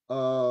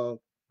 Uh,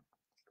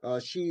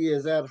 she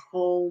is at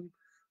home.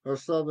 Her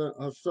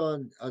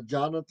son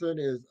Jonathan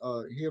is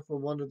here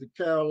from one of the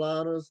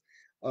Carolinas,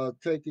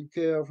 taking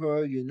care of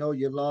her. You know,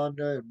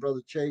 Yolanda and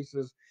Brother Chase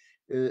is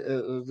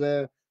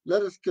there.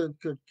 Let us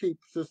keep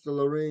Sister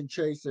Lorraine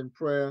Chase in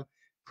prayer.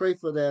 Pray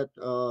for that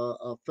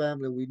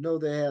family. We know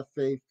they have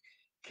faith.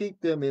 Keep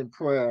them in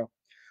prayer.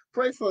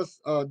 Pray for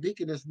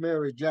Deaconess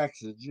Mary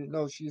Jackson. You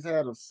know, she's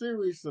had a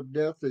series of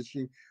deaths, and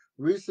she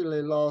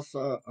recently lost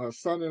her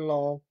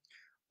son-in-law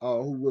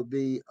who will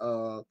be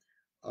funeralized.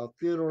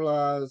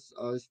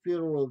 His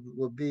funeral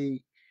will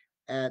be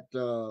at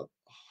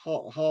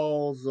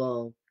Halls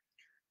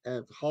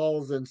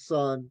and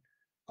Son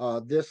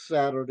this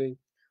Saturday.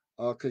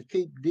 Could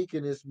keep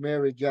Deaconess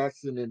Mary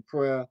Jackson in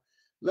prayer.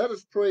 Let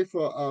us pray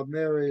for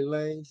Mary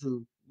Lanes,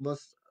 who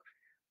must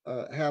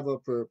have a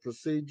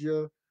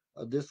procedure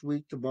this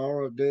week,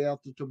 tomorrow, day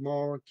after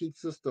tomorrow. Keep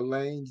Sister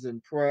Lanes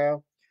in prayer.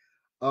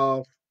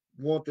 Uh,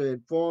 want to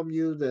inform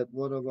you that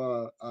one of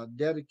our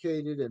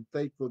dedicated and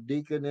faithful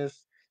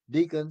deacons,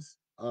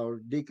 our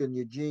Deacon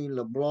Eugene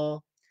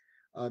LeBlanc,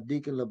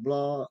 Deacon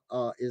LeBlanc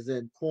is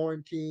in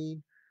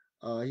quarantine.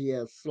 He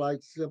has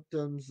slight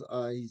symptoms.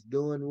 He's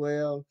doing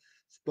well.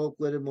 Spoke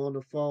with him on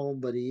the phone,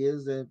 but he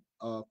is in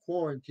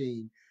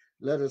quarantine.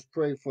 Let us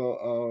pray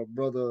for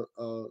Brother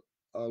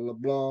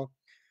LeBlanc.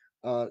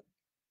 Uh,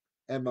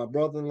 and my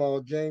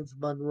brother-in-law James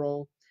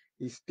Monroe.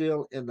 He's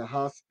still in the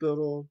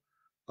hospital,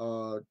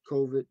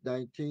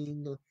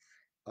 COVID-19.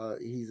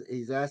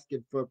 He's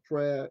asking for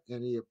prayer,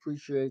 and he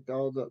appreciates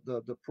all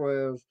the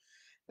prayers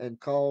and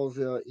calls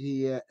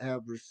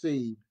have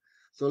received.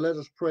 So let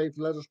us pray.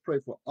 Let us pray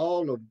for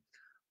all of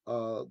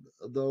uh,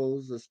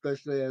 those,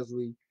 especially as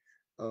we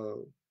uh,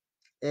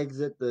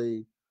 exit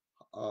the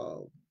uh,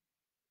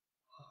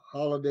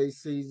 holiday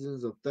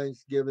seasons of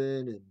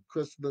Thanksgiving and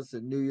Christmas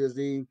and New Year's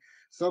Eve.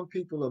 Some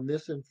people are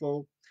missing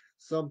folk.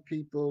 Some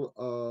people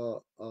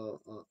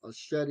are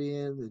shut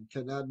in and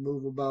cannot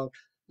move about.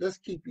 Let's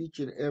keep each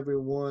and every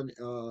one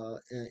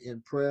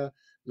in prayer.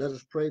 Let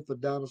us pray for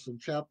Donaldson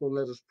Chapel.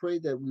 Let us pray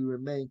that we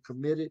remain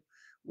committed.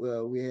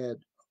 Well, we had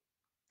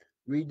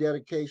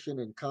rededication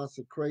and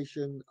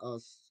consecration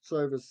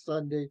service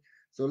Sunday.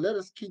 So let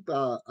us keep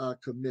our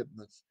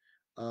commitments.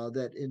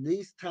 That in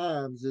these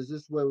times is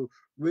this where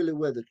really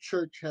where the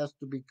church has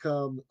to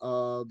become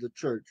the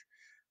church.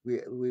 We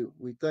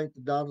thank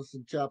the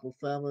Donaldson Chapel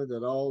family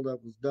that all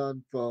that was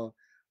done for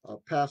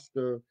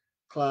Pastor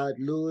Clyde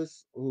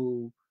Lewis,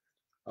 who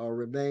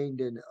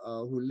remained in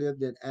who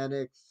lived in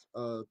Annex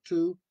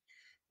 2,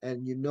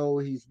 and you know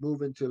he's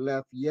moving to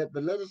Lafayette.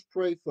 But let us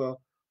pray for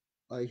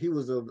he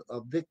was a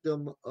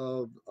victim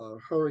of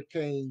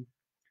Hurricane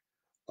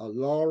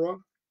Laura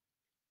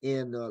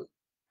in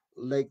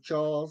Lake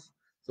Charles.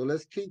 So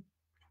let's keep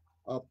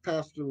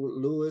Pastor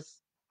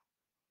Lewis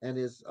and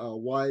his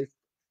wife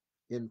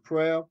in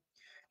prayer.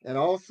 And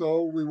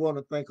also, we want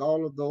to thank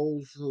all of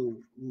those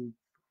who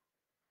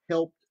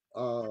helped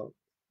uh,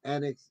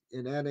 Annex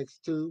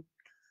 2,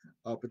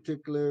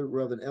 particularly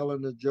Reverend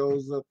Eleanor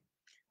Joseph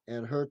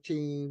and her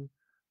team.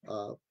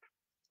 Uh,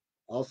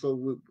 Also,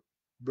 with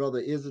Brother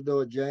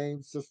Isidore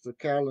James, Sister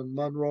Carolyn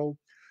Monroe.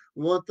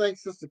 We want to thank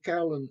Sister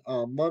Carolyn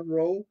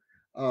Monroe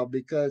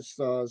because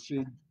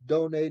she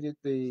donated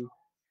the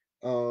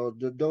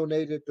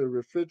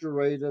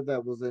refrigerator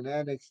that was in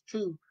Annex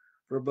 2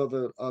 for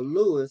Brother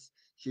Lewis.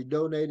 She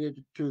donated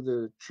it to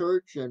the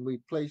church, and we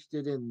placed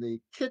it in the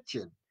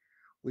kitchen.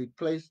 We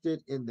placed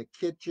it in the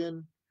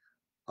kitchen,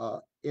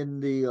 in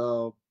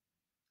the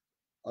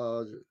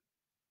uh,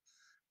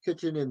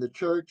 kitchen in the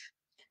church,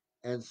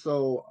 and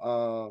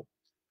so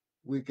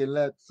we can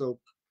let so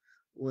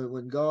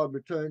when God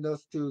returned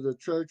us to the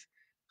church,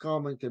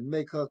 Carmen can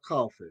make her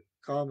coffee.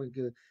 Carmen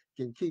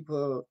can keep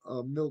her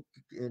milk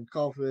and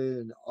coffee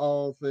and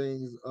all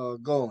things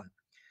going.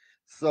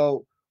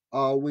 So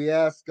we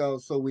ask,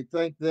 so we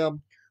thank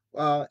them.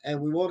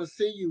 And we want to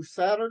see you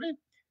Saturday,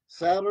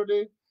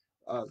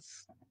 uh,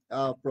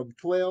 from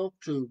 12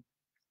 to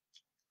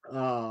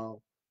uh,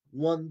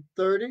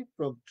 1:30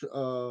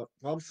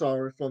 I'm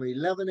sorry, from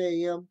 11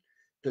 a.m.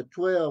 to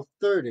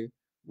 12:30.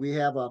 We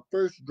have our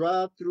first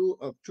drive-through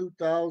of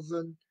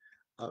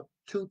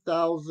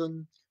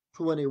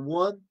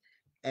 2021,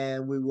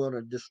 and we want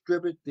to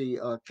distribute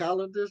the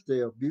calendars. They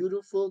are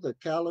beautiful. The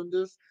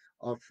calendars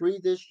are free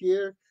this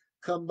year.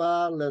 Come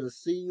by, let us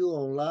see you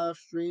on live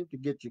stream to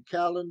get your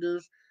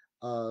calendars,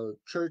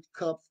 church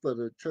cups for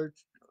the church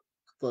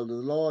for the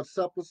Lord's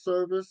Supper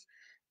service,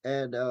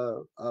 and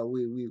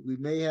we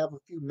may have a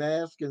few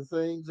masks and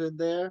things in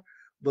there,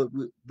 but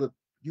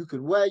you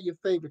can wear your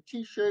favorite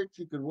T-shirt.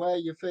 You can wear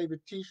your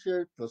favorite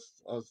T-shirt for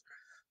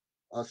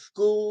a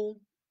school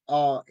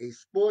or a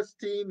sports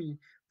team. And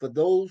for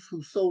those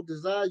who so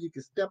desire, you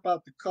can step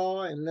out the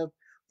car and let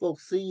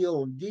folks see you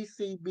on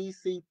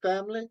DCBC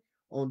Family,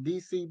 on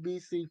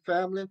DCBC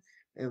Family,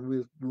 and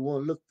we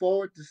want to look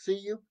forward to see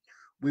you.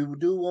 We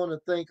do want to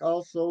thank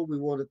also. We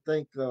want to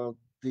thank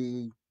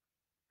the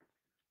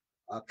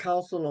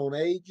Council on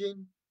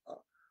Aging, uh,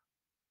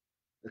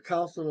 the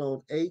Council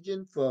on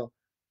Aging for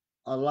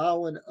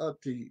allowing us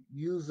to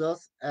use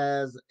us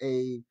as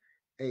a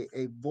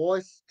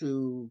voice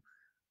to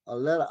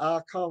let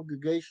our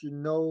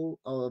congregation know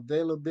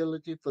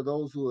availability for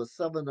those who are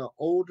 7 or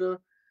older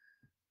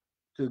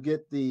to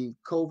get the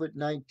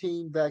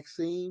COVID-19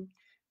 vaccine.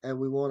 And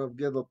we want to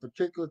give a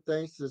particular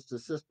thanks to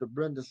Sister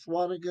Brenda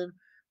Swanigan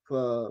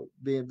for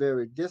being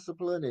very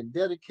disciplined and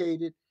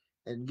dedicated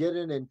and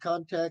getting in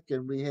contact.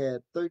 And we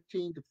had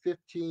 13 to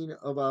 15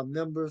 of our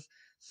members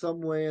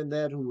somewhere in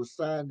that who were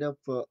signed up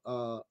for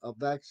a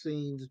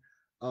vaccines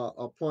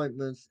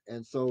appointments.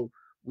 And so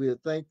we are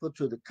thankful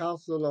to the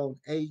Council on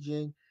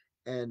Aging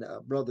and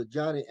Brother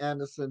Johnny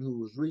Anderson, who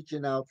was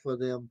reaching out for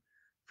them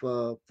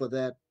for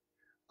that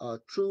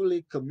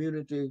truly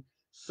community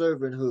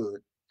servanthood.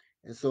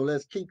 And so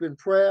let's keep in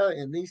prayer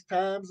in these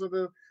times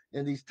we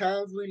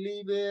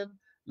live in.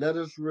 Let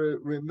us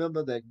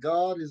remember that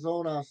God is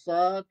on our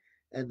side,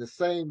 and the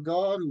same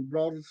God who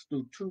brought us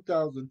through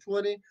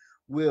 2020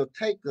 will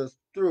take us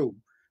through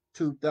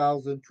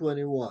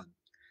 2021.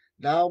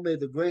 Now may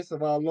the grace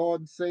of our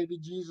Lord and Savior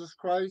Jesus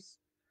Christ,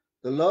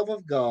 the love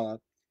of God,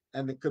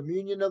 and the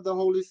communion of the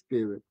Holy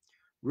Spirit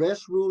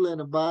rest, rule,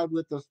 and abide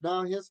with us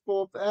now,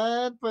 henceforth,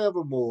 and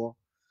forevermore.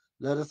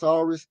 Let us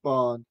all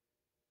respond,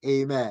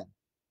 Amen.